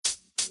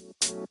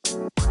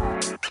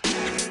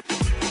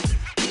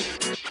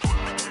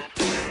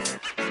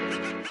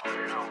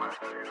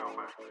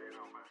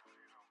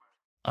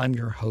I'm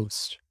your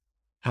host,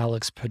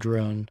 Alex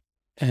Padron,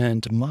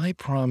 and my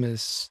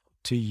promise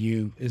to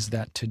you is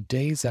that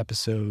today's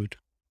episode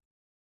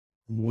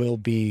will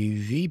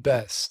be the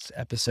best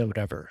episode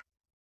ever.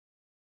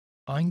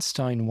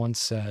 Einstein once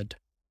said,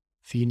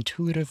 "The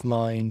intuitive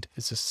mind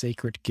is a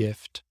sacred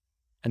gift,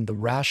 and the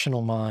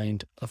rational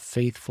mind a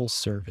faithful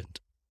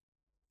servant."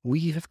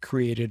 We have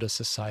created a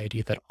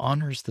society that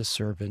honors the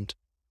servant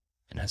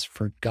and has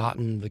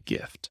forgotten the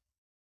gift.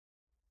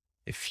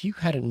 If you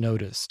hadn't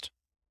noticed,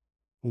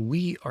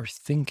 we are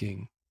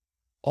thinking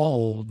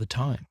all the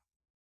time.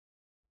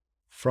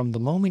 From the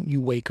moment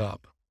you wake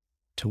up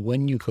to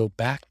when you go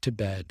back to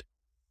bed,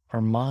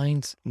 our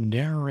minds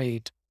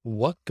narrate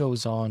what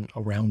goes on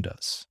around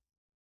us.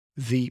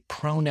 The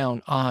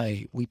pronoun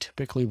I we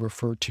typically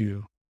refer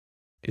to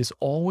is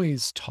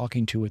always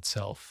talking to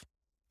itself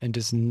and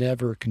is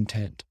never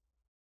content.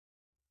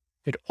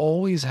 It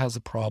always has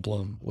a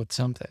problem with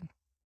something.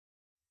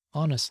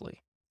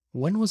 Honestly,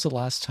 when was the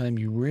last time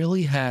you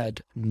really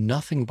had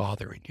nothing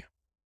bothering you?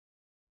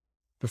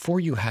 Before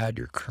you had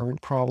your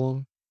current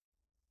problem,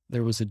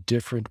 there was a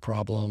different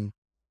problem,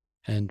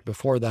 and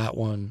before that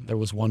one, there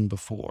was one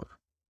before.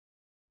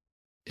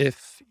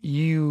 If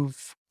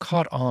you've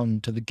caught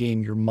on to the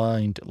game your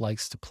mind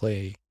likes to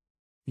play,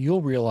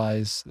 you'll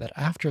realize that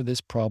after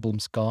this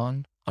problem's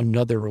gone,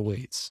 another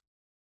awaits.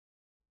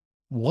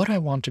 What I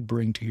want to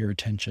bring to your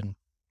attention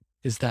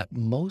is that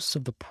most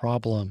of the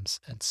problems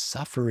and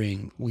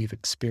suffering we've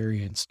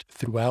experienced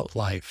throughout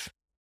life,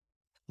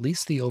 at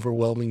least the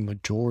overwhelming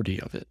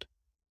majority of it,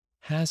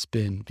 has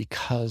been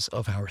because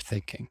of our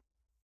thinking.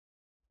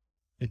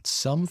 In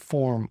some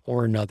form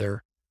or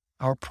another,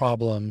 our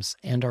problems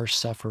and our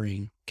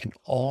suffering can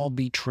all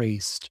be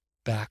traced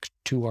back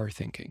to our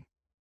thinking.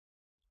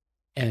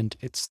 And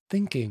it's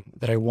thinking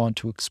that I want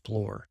to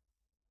explore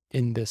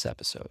in this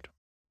episode.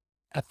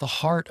 At the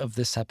heart of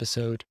this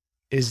episode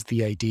is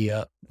the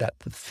idea that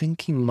the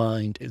thinking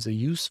mind is a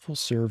useful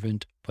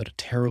servant but a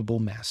terrible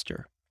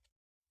master.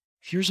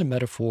 Here's a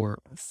metaphor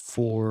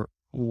for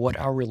what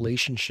our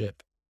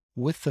relationship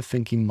with the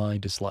thinking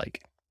mind is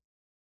like.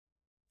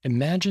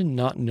 Imagine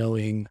not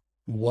knowing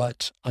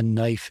what a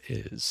knife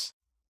is,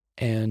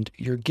 and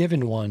you're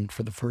given one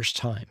for the first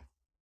time.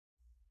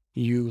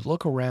 You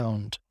look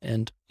around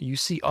and you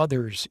see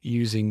others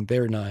using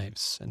their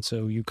knives, and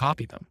so you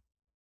copy them.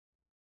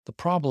 The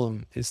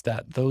problem is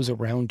that those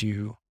around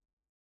you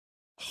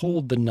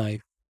hold the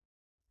knife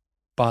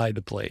by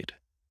the blade.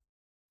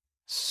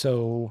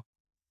 So,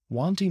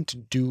 wanting to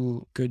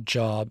do a good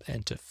job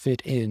and to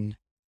fit in,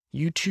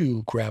 you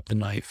too grab the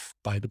knife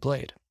by the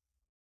blade.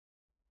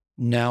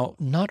 Now,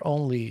 not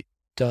only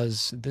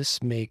does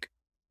this make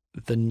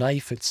the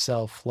knife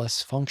itself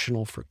less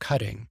functional for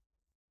cutting,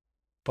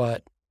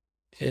 but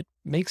it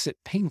makes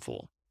it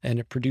painful and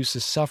it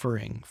produces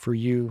suffering for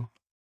you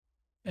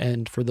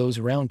and for those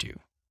around you.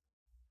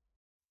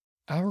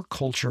 Our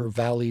culture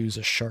values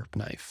a sharp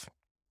knife.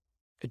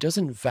 It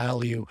doesn't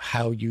value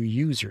how you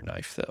use your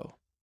knife, though.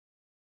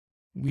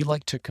 We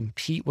like to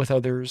compete with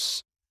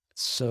others,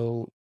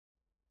 so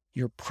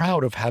you're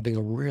proud of having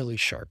a really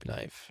sharp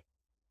knife.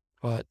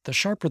 But the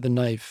sharper the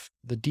knife,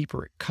 the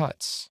deeper it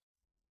cuts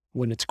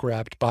when it's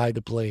grabbed by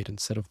the blade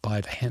instead of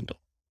by the handle.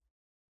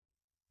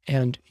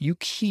 And you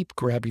keep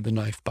grabbing the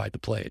knife by the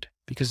blade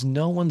because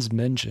no one's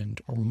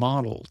mentioned or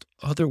modeled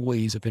other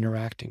ways of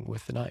interacting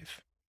with the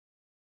knife.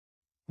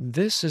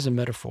 This is a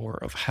metaphor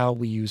of how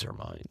we use our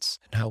minds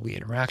and how we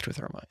interact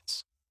with our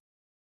minds.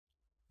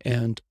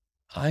 And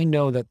I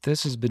know that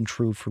this has been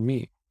true for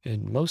me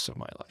in most of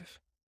my life.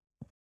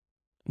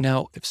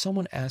 Now, if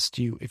someone asked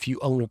you if you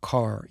own a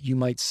car, you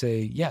might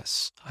say,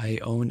 yes, I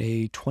own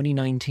a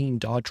 2019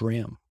 Dodge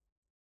Ram.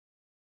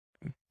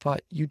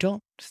 But you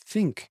don't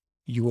think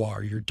you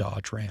are your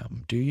Dodge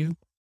Ram, do you?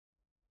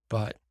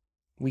 But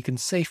we can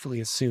safely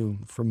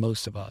assume for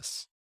most of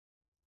us,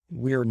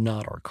 we're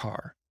not our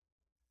car.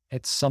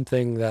 It's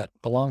something that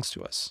belongs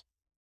to us.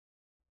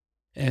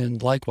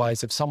 And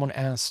likewise, if someone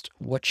asked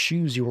what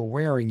shoes you were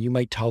wearing, you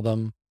might tell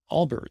them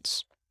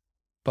Allbirds.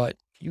 But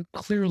you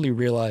clearly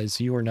realize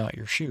you are not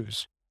your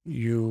shoes.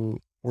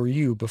 You were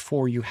you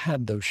before you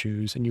had those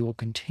shoes, and you will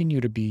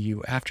continue to be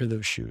you after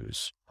those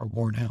shoes are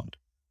worn out.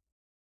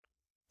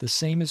 The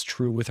same is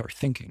true with our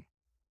thinking.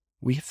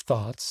 We have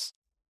thoughts,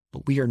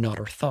 but we are not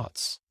our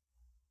thoughts.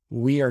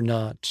 We are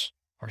not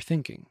our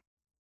thinking.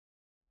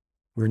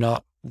 We're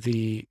not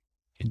the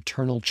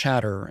internal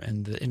chatter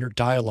and the inner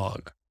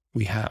dialogue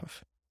we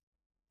have.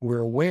 We're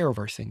aware of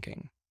our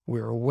thinking.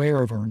 We're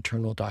aware of our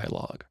internal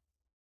dialogue.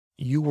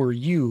 You were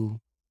you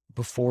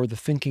before the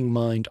thinking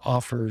mind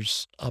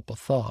offers up a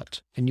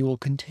thought, and you will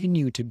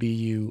continue to be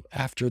you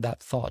after that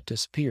thought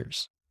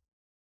disappears.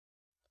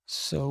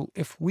 So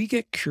if we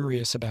get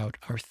curious about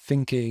our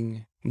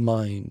thinking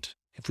mind,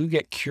 if we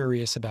get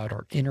curious about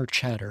our inner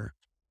chatter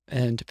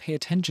and pay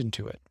attention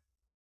to it,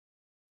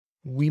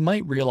 we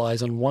might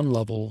realize on one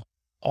level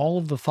all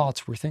of the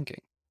thoughts we're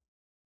thinking.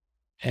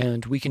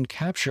 And we can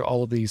capture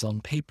all of these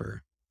on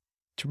paper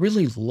to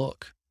really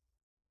look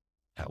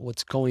at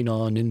what's going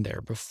on in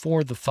there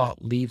before the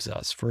thought leaves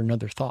us for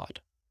another thought.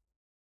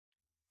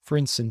 For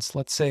instance,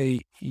 let's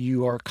say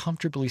you are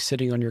comfortably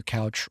sitting on your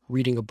couch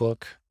reading a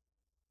book.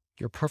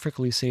 You're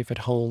perfectly safe at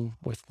home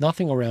with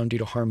nothing around you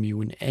to harm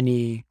you in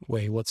any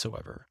way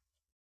whatsoever.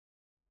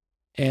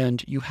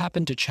 And you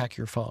happen to check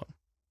your phone,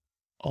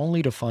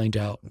 only to find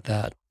out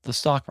that the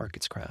stock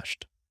market's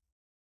crashed.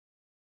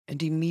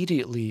 And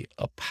immediately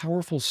a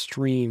powerful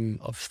stream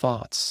of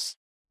thoughts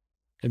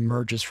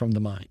emerges from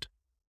the mind.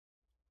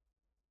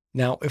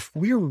 Now, if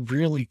we're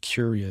really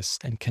curious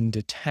and can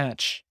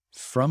detach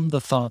from the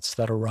thoughts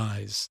that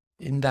arise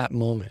in that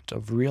moment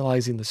of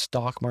realizing the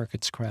stock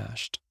market's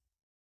crashed,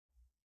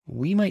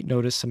 we might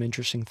notice some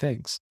interesting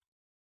things.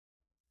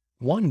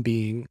 One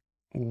being,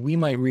 we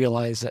might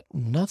realize that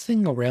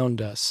nothing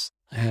around us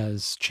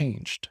has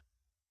changed.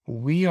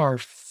 We are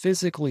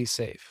physically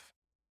safe.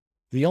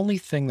 The only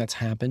thing that's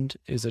happened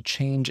is a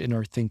change in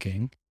our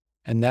thinking,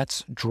 and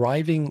that's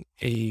driving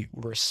a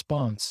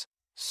response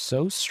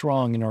so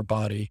strong in our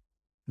body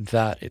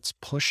that it's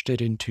pushed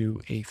it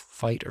into a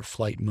fight or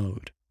flight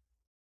mode.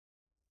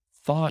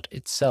 Thought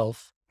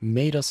itself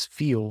made us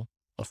feel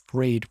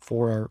afraid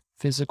for our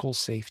physical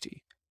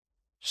safety,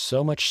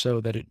 so much so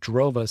that it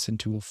drove us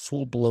into a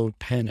full-blown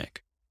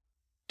panic,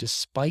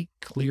 despite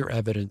clear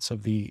evidence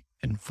of the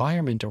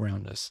environment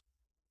around us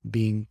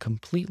being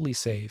completely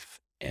safe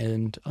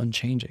and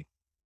unchanging.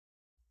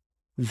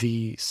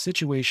 The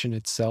situation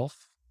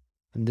itself,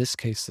 in this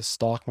case the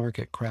stock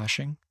market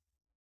crashing,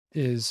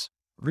 is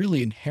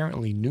really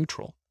inherently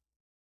neutral.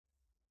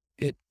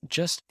 It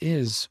just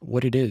is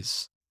what it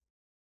is.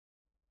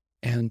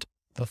 And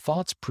the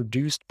thoughts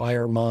produced by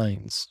our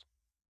minds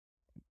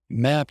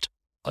mapped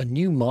a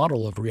new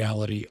model of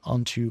reality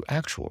onto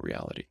actual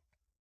reality.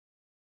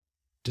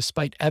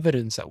 Despite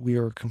evidence that we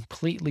are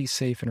completely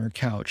safe in our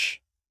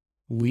couch,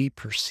 we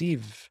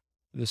perceive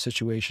the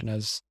situation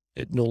as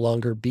it no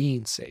longer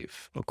being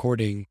safe,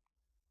 according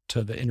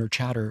to the inner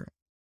chatter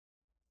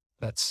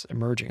that's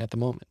emerging at the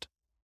moment.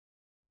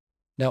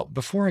 Now,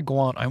 before I go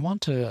on, I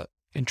want to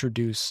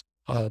introduce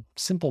a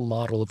simple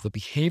model of the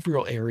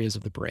behavioral areas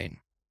of the brain.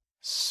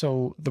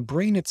 So the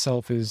brain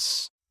itself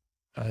is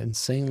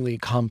insanely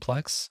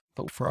complex,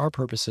 but for our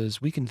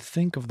purposes, we can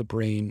think of the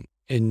brain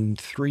in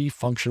three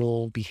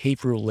functional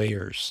behavioral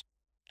layers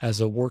as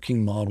a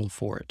working model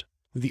for it.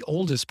 The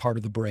oldest part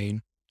of the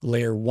brain,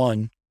 layer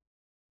 1,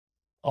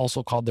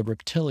 also called the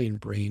reptilian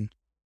brain,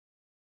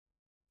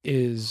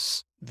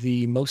 is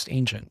the most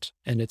ancient,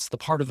 and it's the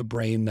part of the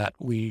brain that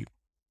we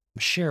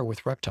share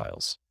with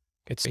reptiles.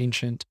 It's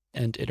ancient,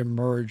 and it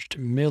emerged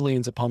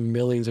millions upon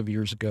millions of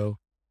years ago,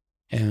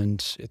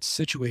 and it's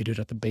situated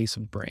at the base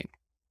of the brain.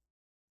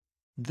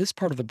 This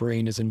part of the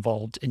brain is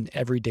involved in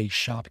everyday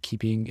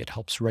shopkeeping. It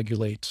helps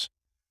regulate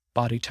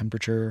body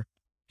temperature.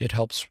 It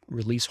helps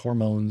release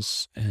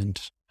hormones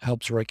and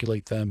helps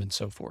regulate them and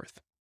so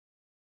forth.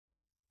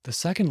 The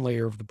second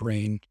layer of the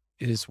brain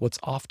is what's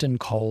often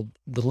called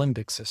the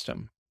limbic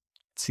system.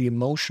 It's the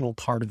emotional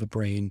part of the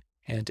brain,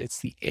 and it's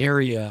the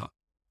area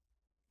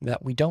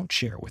that we don't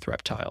share with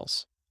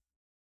reptiles.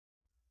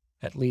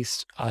 At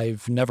least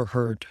I've never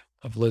heard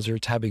of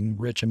lizards having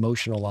rich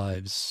emotional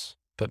lives,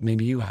 but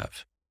maybe you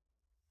have.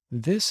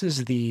 This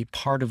is the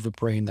part of the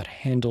brain that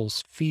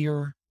handles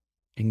fear,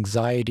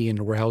 anxiety, and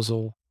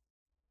arousal.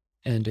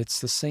 And it's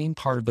the same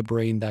part of the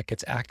brain that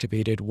gets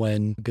activated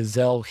when a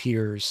gazelle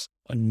hears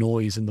a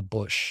noise in the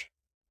bush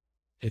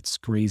it's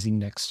grazing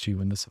next to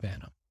in the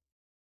savannah.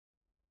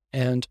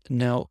 And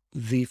now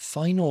the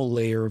final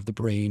layer of the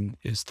brain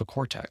is the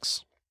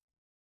cortex.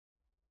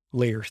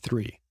 Layer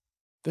 3.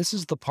 This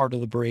is the part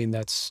of the brain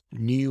that's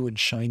new and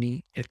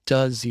shiny. It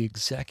does the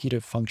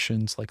executive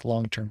functions like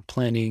long-term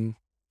planning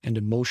and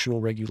emotional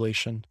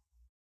regulation.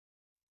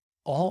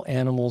 All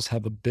animals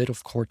have a bit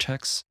of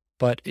cortex,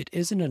 but it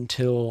isn't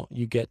until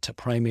you get to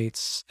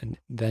primates and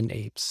then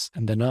apes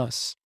and then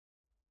us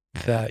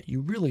that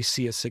you really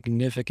see a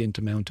significant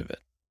amount of it.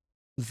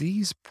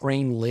 These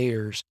brain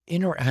layers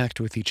interact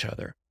with each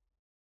other.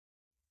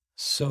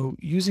 So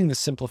using the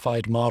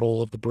simplified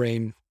model of the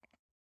brain,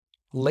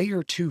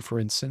 layer 2, for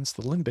instance,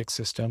 the limbic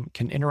system,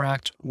 can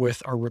interact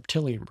with our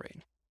reptilian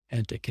brain,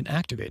 and it can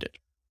activate it.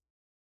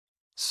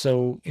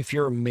 So if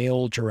you're a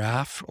male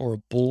giraffe, or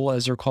a bull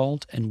as they're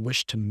called, and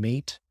wish to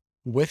mate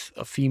with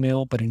a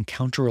female but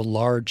encounter a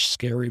large,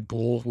 scary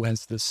bull who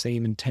has the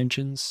same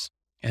intentions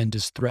and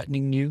is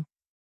threatening you,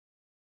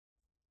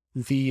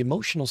 the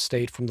emotional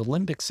state from the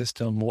limbic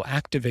system will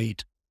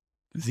activate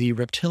the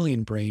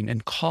reptilian brain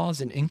and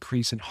cause an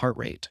increase in heart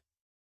rate.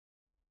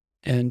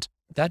 And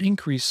that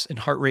increase in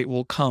heart rate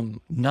will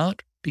come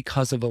not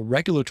because of a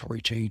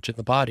regulatory change in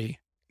the body,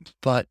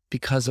 but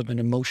because of an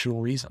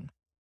emotional reason.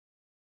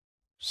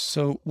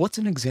 So what's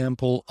an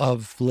example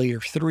of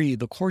layer 3,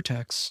 the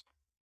cortex,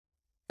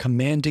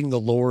 commanding the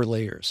lower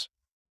layers?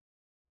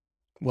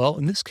 Well,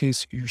 in this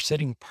case, you're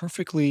sitting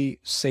perfectly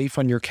safe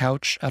on your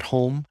couch at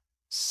home,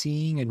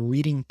 seeing and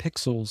reading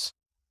pixels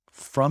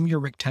from your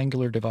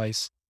rectangular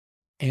device,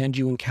 and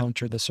you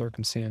encounter the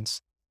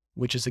circumstance,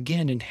 which is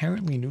again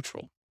inherently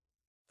neutral.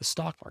 The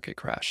stock market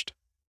crashed.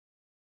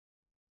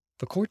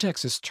 The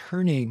cortex is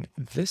turning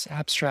this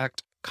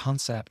abstract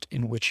concept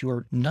in which you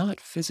are not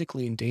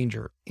physically in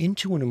danger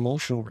into an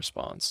emotional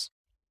response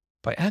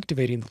by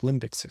activating the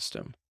limbic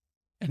system.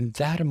 And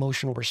that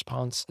emotional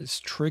response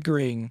is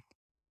triggering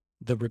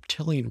the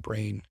reptilian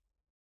brain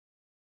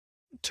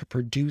to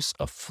produce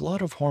a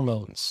flood of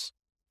hormones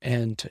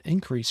and to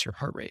increase your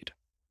heart rate.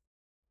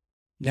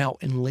 Now,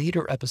 in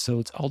later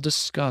episodes, I'll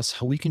discuss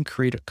how we can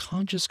create a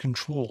conscious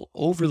control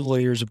over the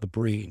layers of the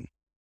brain.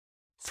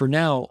 For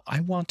now, I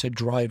want to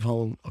drive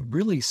home a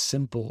really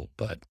simple,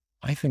 but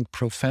I think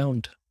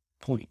profound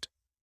point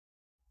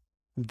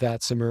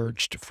that's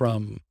emerged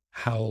from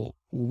how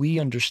we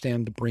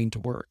understand the brain to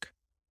work.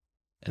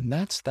 And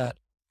that's that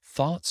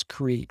thoughts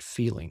create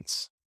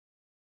feelings.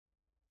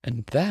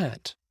 And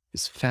that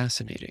is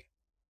fascinating.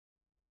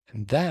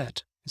 And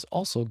that is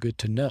also good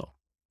to know.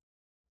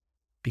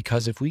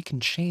 Because if we can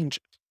change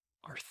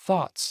our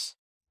thoughts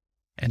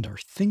and our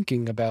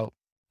thinking about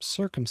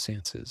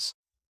circumstances,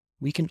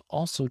 we can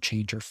also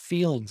change our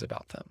feelings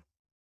about them.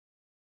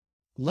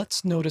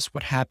 Let's notice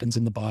what happens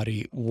in the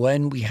body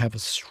when we have a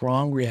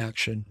strong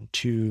reaction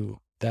to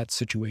that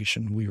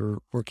situation we were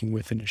working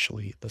with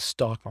initially. The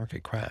stock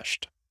market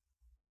crashed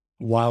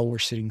while we're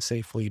sitting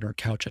safely in our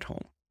couch at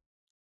home.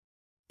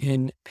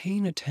 In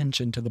paying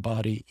attention to the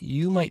body,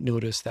 you might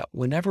notice that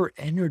whenever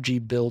energy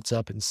builds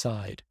up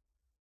inside,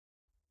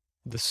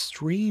 the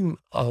stream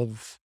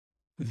of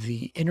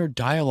the inner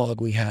dialogue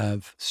we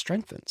have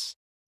strengthens.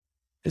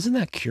 Isn't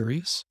that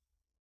curious?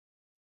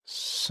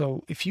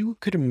 So if you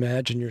could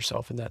imagine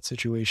yourself in that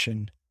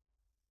situation,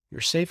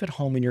 you're safe at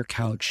home in your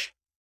couch,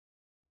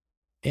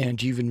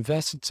 and you've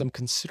invested some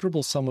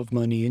considerable sum of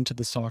money into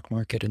the stock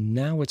market, and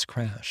now it's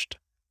crashed.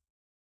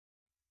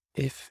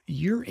 If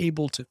you're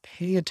able to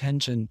pay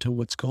attention to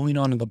what's going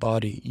on in the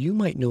body, you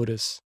might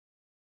notice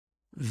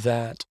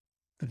that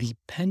the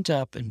pent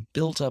up and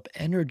built up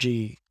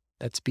energy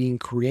that's being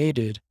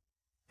created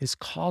is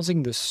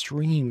causing the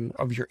stream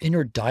of your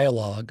inner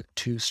dialogue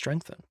to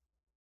strengthen.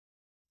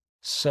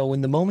 So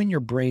in the moment your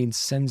brain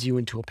sends you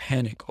into a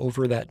panic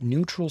over that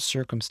neutral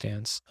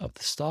circumstance of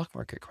the stock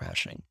market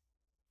crashing,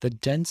 the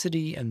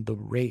density and the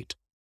rate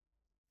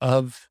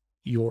of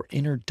your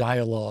inner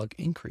dialogue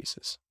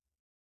increases.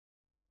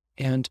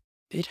 And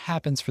it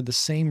happens for the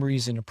same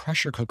reason a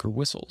pressure cooker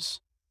whistles.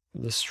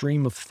 The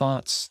stream of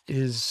thoughts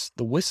is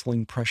the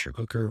whistling pressure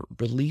cooker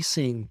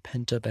releasing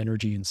pent-up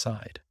energy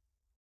inside.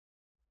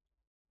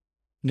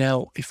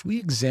 Now, if we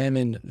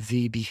examine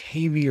the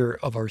behavior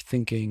of our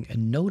thinking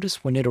and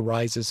notice when it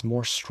arises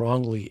more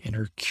strongly and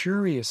are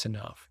curious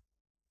enough,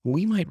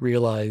 we might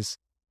realize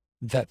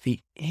that the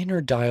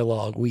inner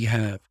dialogue we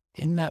have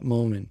in that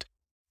moment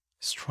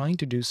is trying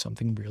to do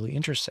something really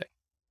interesting.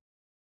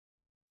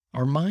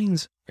 Our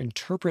minds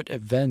interpret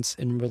events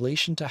in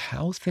relation to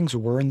how things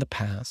were in the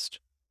past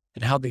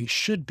and how they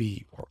should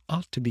be or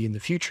ought to be in the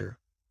future,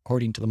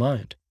 according to the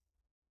mind.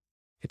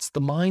 It's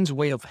the mind's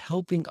way of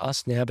helping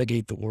us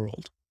navigate the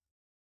world.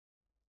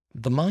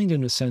 The mind,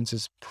 in a sense,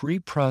 is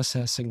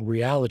pre-processing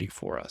reality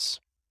for us.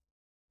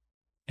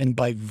 And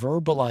by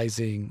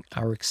verbalizing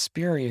our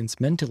experience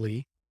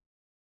mentally,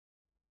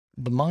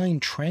 the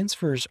mind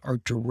transfers our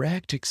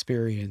direct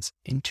experience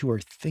into our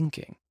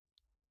thinking.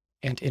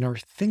 And in our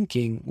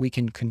thinking, we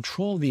can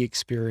control the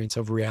experience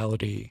of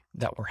reality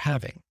that we're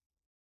having.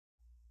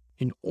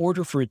 In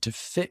order for it to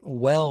fit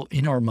well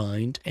in our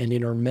mind and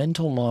in our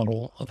mental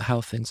model of how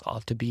things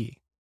ought to be.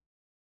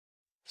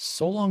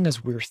 So long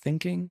as we're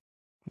thinking,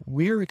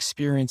 we're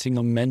experiencing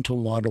a mental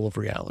model of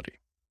reality.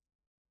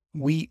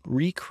 We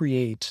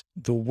recreate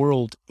the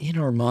world in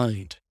our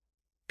mind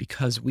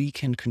because we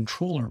can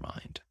control our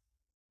mind,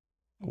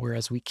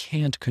 whereas we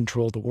can't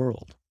control the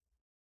world.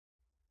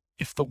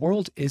 If the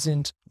world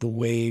isn't the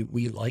way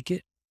we like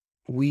it,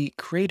 we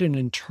create an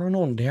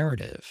internal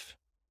narrative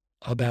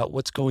about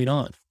what's going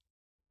on.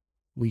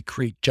 We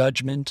create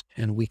judgment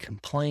and we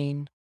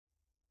complain,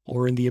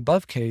 or in the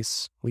above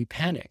case, we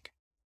panic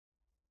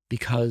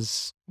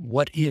because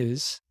what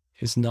is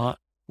not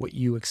what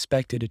you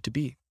expected it to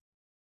be.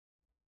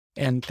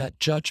 And that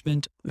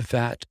judgment,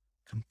 that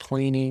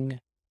complaining,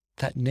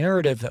 that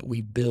narrative that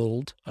we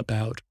build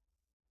about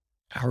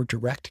our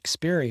direct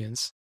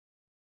experience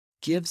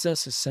gives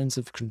us a sense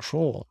of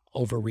control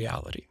over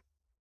reality.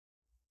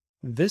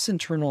 This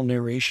internal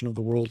narration of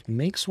the world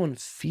makes one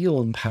feel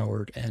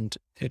empowered and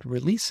it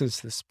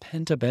releases this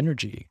pent-up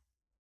energy.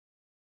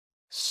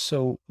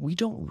 So we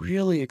don't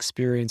really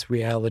experience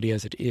reality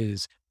as it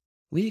is.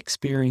 We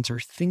experience our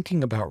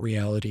thinking about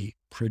reality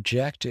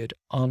projected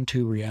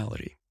onto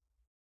reality.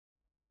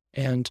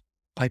 And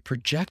by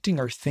projecting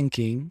our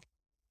thinking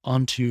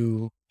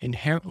onto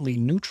inherently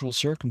neutral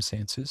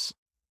circumstances,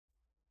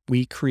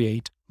 we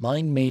create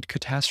mind-made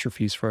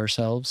catastrophes for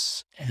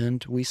ourselves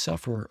and we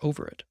suffer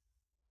over it.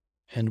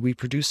 And we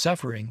produce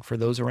suffering for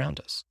those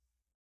around us.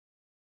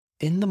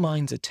 In the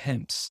mind's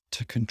attempts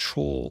to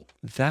control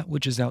that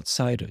which is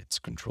outside its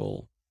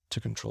control,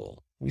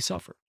 we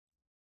suffer.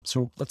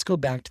 So let's go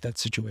back to that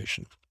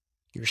situation.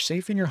 You're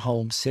safe in your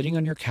home, sitting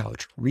on your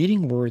couch,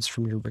 reading words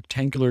from your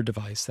rectangular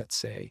device that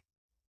say,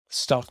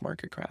 stock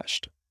market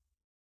crashed.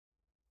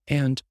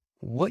 And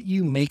what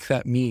you make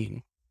that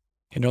mean,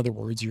 in other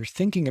words, you're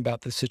thinking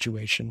about the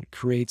situation,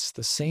 creates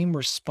the same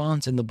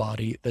response in the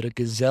body that a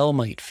gazelle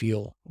might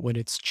feel when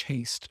it's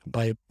chased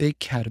by a big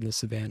cat in the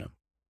savannah.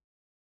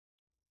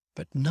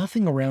 But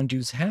nothing around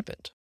you's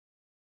happened.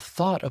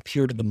 Thought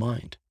appeared in the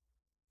mind.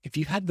 If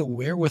you had the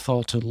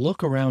wherewithal to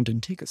look around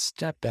and take a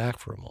step back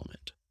for a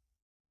moment,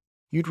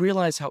 you'd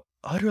realize how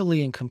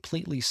utterly and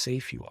completely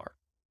safe you are.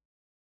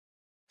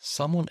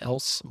 Someone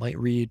else might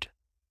read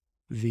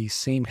the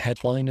same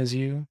headline as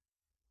you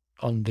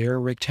on their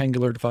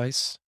rectangular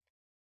device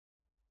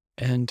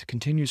and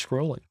continue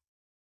scrolling.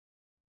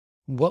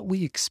 What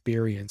we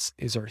experience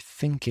is our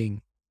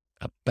thinking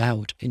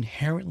about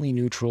inherently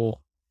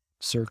neutral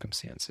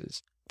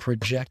circumstances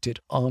projected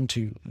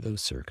onto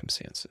those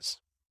circumstances.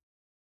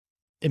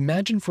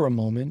 Imagine for a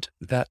moment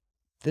that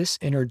this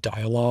inner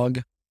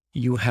dialogue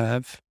you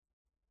have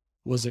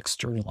was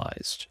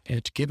externalized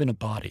and given a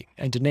body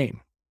and a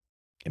name.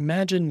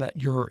 Imagine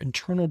that your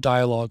internal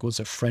dialogue was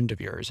a friend of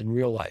yours in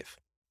real life.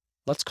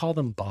 Let's call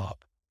them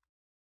Bob.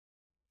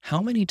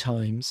 How many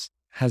times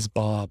has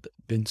Bob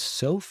been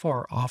so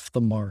far off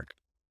the mark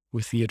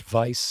with the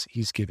advice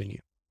he's given you?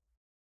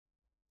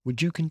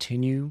 Would you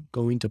continue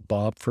going to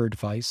Bob for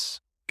advice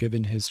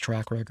given his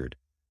track record?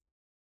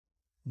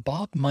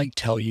 Bob might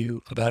tell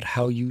you about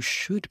how you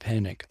should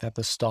panic that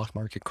the stock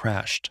market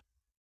crashed,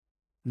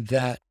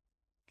 that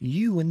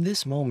you in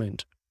this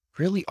moment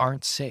really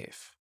aren't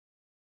safe,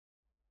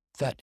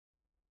 that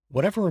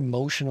whatever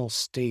emotional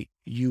state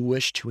you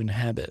wish to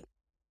inhabit,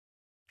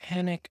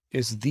 panic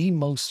is the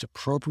most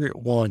appropriate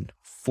one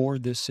for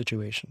this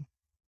situation,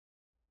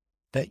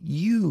 that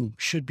you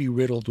should be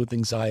riddled with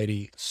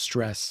anxiety,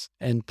 stress,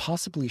 and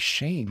possibly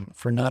shame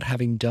for not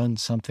having done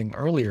something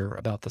earlier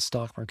about the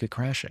stock market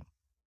crashing.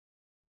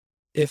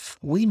 If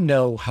we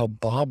know how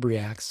Bob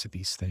reacts to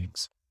these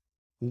things,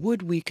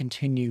 would we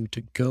continue to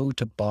go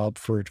to Bob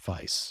for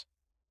advice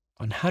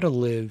on how to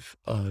live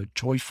a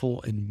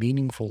joyful and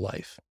meaningful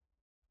life?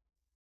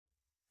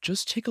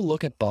 Just take a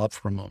look at Bob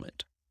for a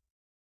moment.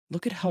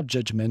 Look at how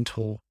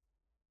judgmental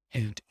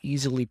and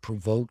easily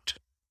provoked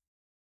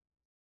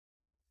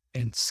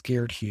and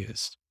scared he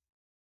is.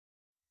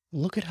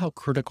 Look at how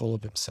critical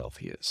of himself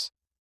he is,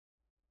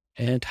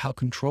 and how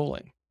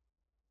controlling,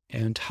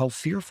 and how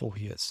fearful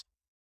he is.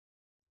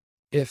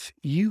 If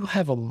you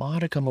have a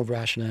modicum of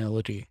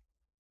rationality,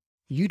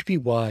 you'd be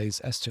wise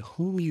as to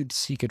whom you'd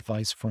seek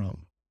advice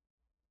from.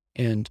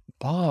 And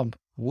Bob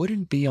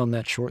wouldn't be on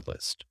that short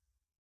list.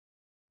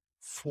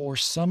 For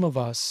some of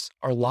us,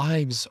 our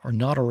lives are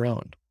not our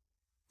own.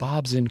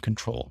 Bob's in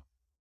control.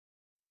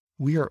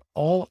 We are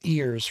all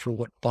ears for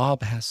what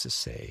Bob has to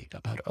say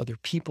about other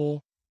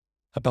people,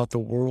 about the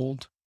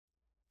world,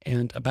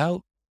 and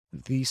about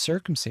the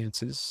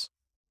circumstances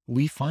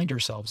we find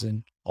ourselves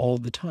in all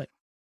the time.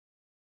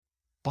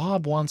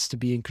 Bob wants to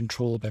be in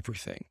control of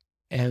everything,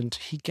 and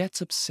he gets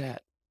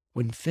upset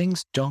when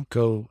things don't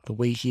go the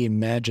way he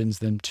imagines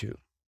them to.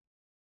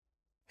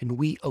 And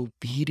we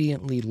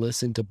obediently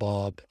listen to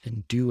Bob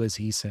and do as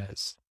he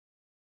says.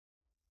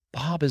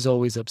 Bob is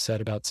always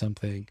upset about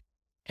something,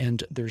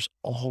 and there's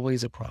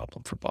always a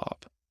problem for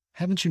Bob.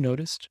 Haven't you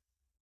noticed?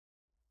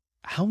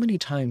 How many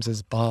times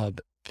has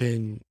Bob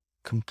been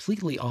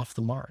completely off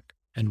the mark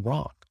and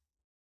wrong?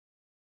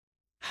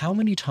 How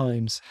many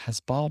times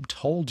has Bob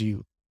told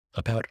you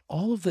about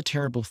all of the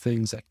terrible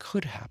things that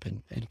could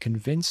happen and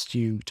convinced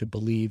you to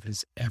believe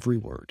his every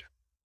word?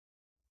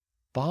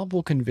 Bob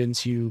will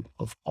convince you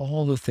of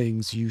all the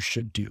things you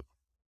should do.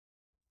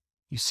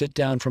 You sit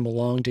down from a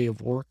long day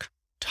of work,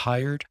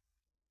 tired,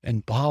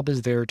 and Bob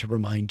is there to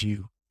remind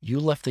you you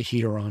left the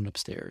heater on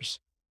upstairs.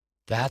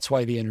 That's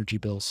why the energy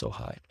bill's so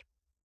high.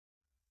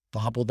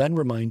 Bob will then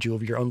remind you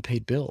of your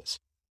unpaid bills.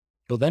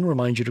 He'll then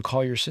remind you to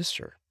call your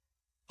sister.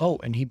 Oh,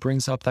 and he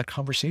brings up that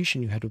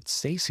conversation you had with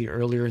Stacy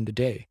earlier in the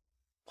day.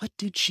 What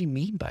did she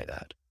mean by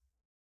that?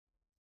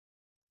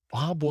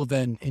 Bob will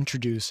then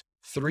introduce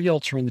 3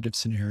 alternative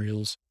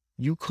scenarios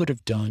you could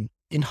have done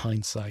in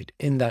hindsight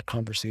in that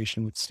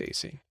conversation with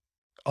Stacy.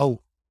 Oh,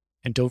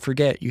 and don't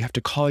forget, you have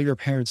to call your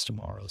parents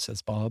tomorrow,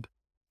 says Bob.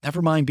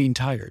 Never mind being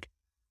tired.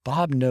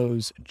 Bob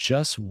knows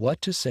just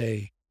what to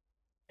say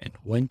and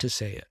when to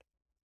say it.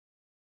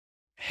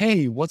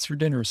 Hey, what's for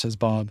dinner, says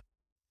Bob.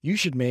 You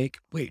should make,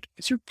 wait,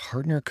 is your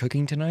partner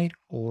cooking tonight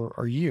or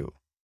are you?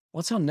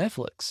 What's on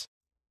Netflix?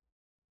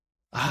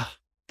 Ah,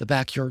 the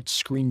backyard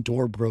screen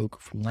door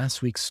broke from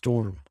last week's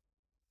storm.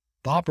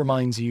 Bob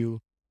reminds you,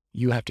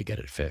 you have to get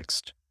it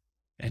fixed.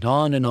 And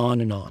on and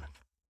on and on.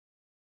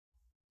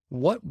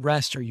 What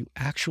rest are you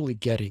actually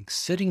getting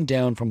sitting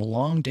down from a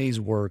long day's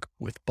work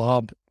with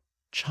Bob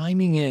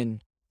chiming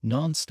in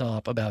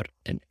nonstop about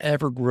an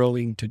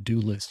ever-growing to-do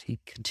list he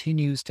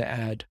continues to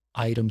add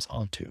items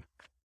onto?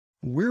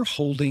 We're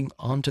holding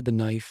onto the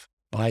knife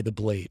by the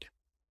blade,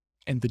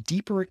 and the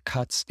deeper it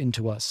cuts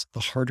into us, the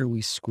harder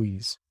we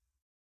squeeze.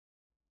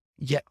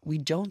 Yet we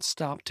don't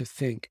stop to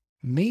think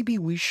maybe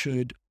we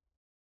should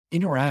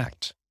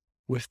interact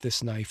with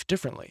this knife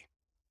differently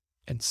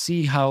and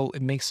see how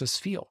it makes us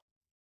feel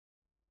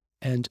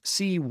and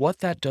see what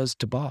that does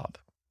to Bob.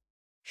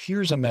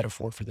 Here's a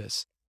metaphor for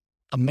this.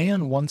 A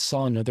man once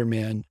saw another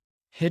man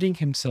hitting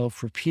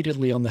himself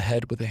repeatedly on the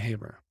head with a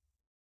hammer.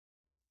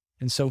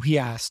 And so he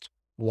asked,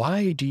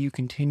 "Why do you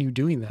continue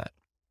doing that?"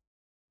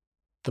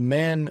 The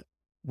man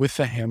with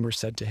the hammer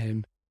said to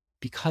him,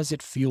 "Because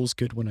it feels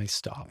good when I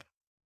stop."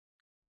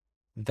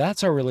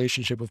 That's our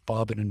relationship with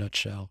Bob in a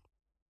nutshell.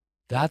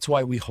 That's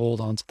why we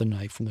hold onto the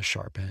knife from the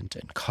sharp end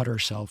and cut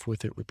ourselves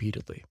with it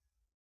repeatedly,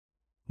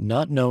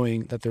 not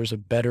knowing that there's a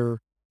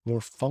better,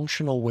 more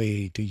functional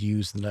way to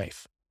use the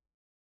knife.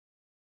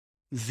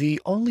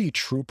 The only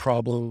true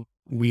problem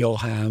we all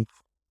have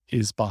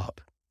is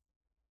Bob.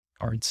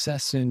 Our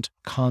incessant,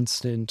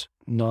 constant,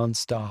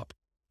 nonstop,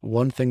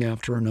 one thing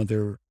after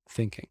another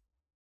thinking.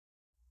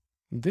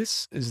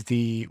 This is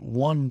the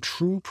one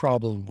true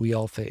problem we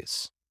all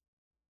face.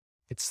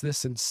 It's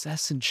this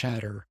incessant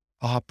chatter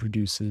Bob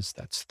produces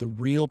that's the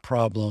real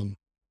problem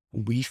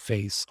we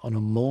face on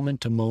a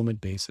moment-to-moment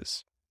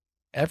basis.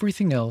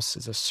 Everything else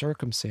is a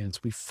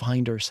circumstance we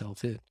find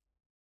ourselves in.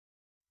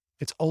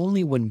 It's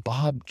only when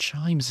Bob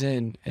chimes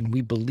in and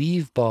we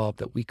believe Bob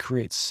that we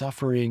create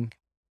suffering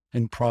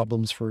and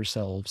problems for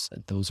ourselves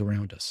and those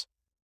around us.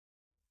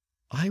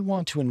 I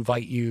want to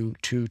invite you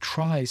to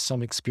try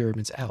some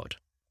experiments out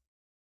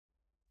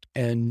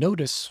and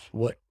notice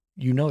what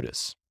you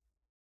notice.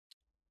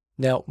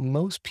 Now,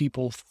 most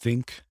people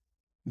think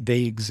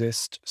they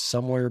exist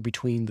somewhere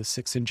between the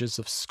 6 inches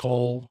of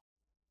skull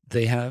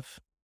they have,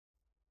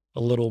 a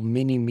little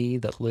mini me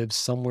that lives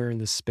somewhere in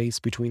the space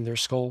between their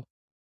skull.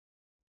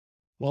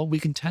 Well, we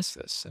can test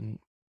this and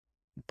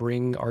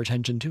bring our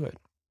attention to it.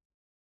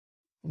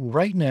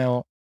 Right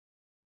now,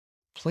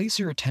 place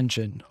your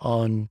attention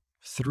on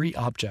 3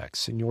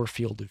 objects in your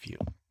field of view.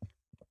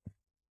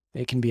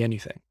 It can be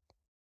anything,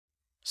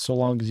 so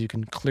long as you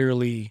can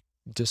clearly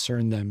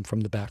discern them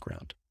from the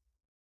background.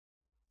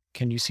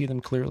 Can you see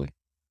them clearly?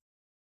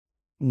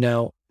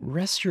 Now,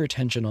 rest your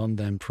attention on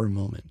them for a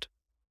moment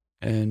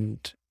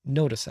and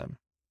notice them.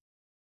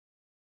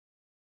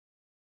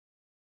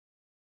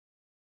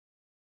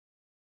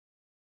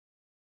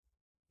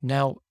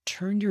 Now,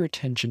 turn your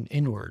attention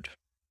inward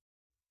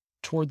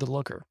toward the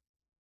looker.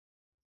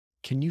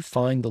 Can you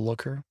find the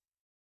looker,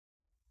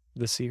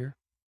 the seer?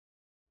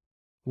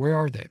 Where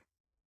are they?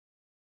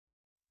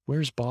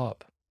 Where's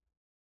Bob?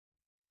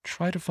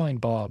 Try to find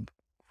Bob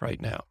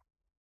right now.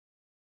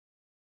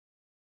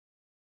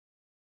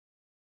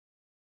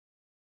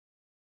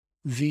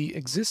 The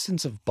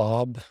existence of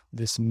Bob,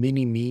 this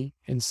mini me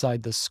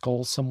inside the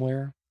skull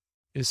somewhere,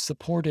 is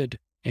supported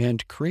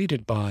and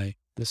created by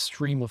the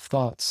stream of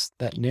thoughts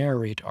that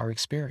narrate our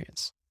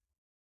experience.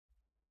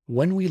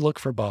 When we look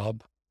for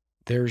Bob,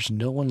 there's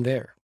no one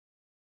there.